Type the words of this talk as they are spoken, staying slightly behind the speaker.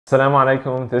Assalamu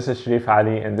alaikum, this is Sharif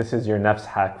Ali and this is your Nafs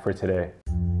hack for today.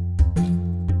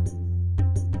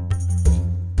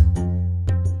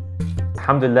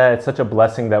 Alhamdulillah, it's such a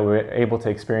blessing that we're able to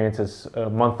experience this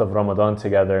month of Ramadan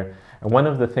together. And one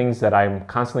of the things that I'm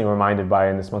constantly reminded by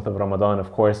in this month of Ramadan,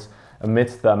 of course,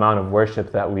 amidst the amount of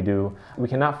worship that we do, we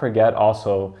cannot forget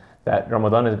also that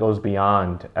Ramadan goes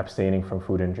beyond abstaining from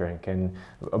food and drink and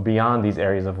beyond these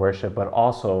areas of worship, but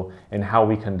also in how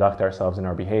we conduct ourselves in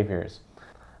our behaviors.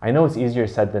 I know it's easier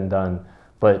said than done,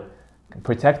 but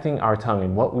protecting our tongue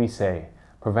and what we say,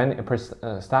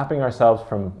 stopping ourselves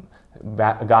from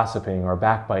gossiping or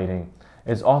backbiting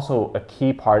is also a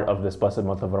key part of this blessed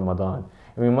month of Ramadan.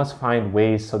 And we must find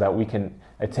ways so that we can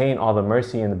attain all the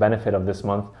mercy and the benefit of this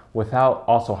month without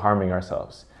also harming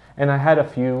ourselves. And I had a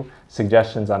few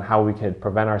suggestions on how we could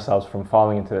prevent ourselves from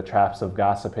falling into the traps of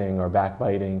gossiping or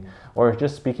backbiting or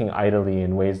just speaking idly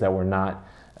in ways that were not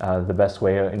the best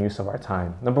way and use of our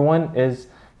time. Number one is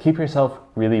keep yourself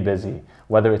really busy,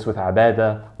 whether it's with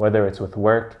ibadah, whether it's with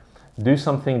work. Do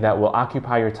something that will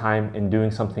occupy your time in doing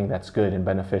something that's good and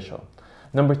beneficial.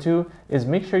 Number two is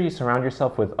make sure you surround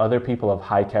yourself with other people of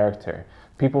high character,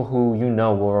 people who you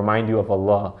know will remind you of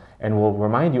Allah and will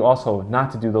remind you also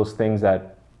not to do those things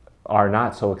that are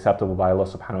not so acceptable by Allah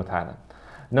subhanahu wa ta'ala.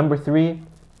 Number three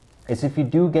is if you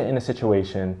do get in a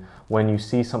situation when you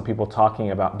see some people talking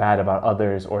bad about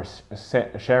others or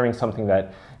sharing something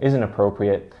that isn't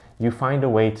appropriate, you find a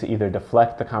way to either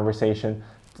deflect the conversation,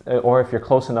 or if you're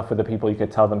close enough with the people, you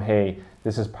could tell them, hey,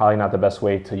 this is probably not the best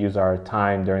way to use our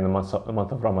time during the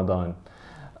month of Ramadan.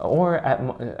 Or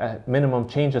at minimum,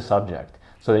 change the subject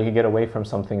so that you can get away from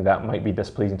something that might be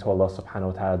displeasing to Allah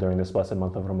subhanahu wa ta'ala during this blessed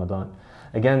month of Ramadan.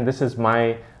 Again, this is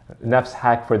my Nafs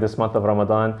hack for this month of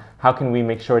Ramadan. How can we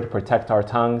make sure to protect our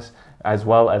tongues as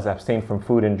well as abstain from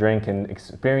food and drink and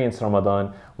experience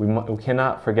Ramadan? We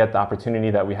cannot forget the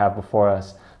opportunity that we have before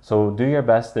us. So do your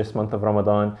best this month of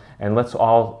Ramadan, and let's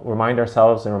all remind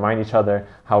ourselves and remind each other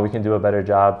how we can do a better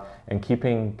job in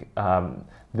keeping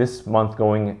this month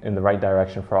going in the right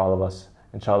direction for all of us.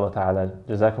 Inshallah ta'ala.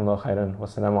 Jazakumullah khairan.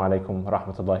 Wassalamu alaikum wa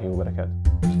rahmatullahi wa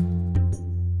barakatuh.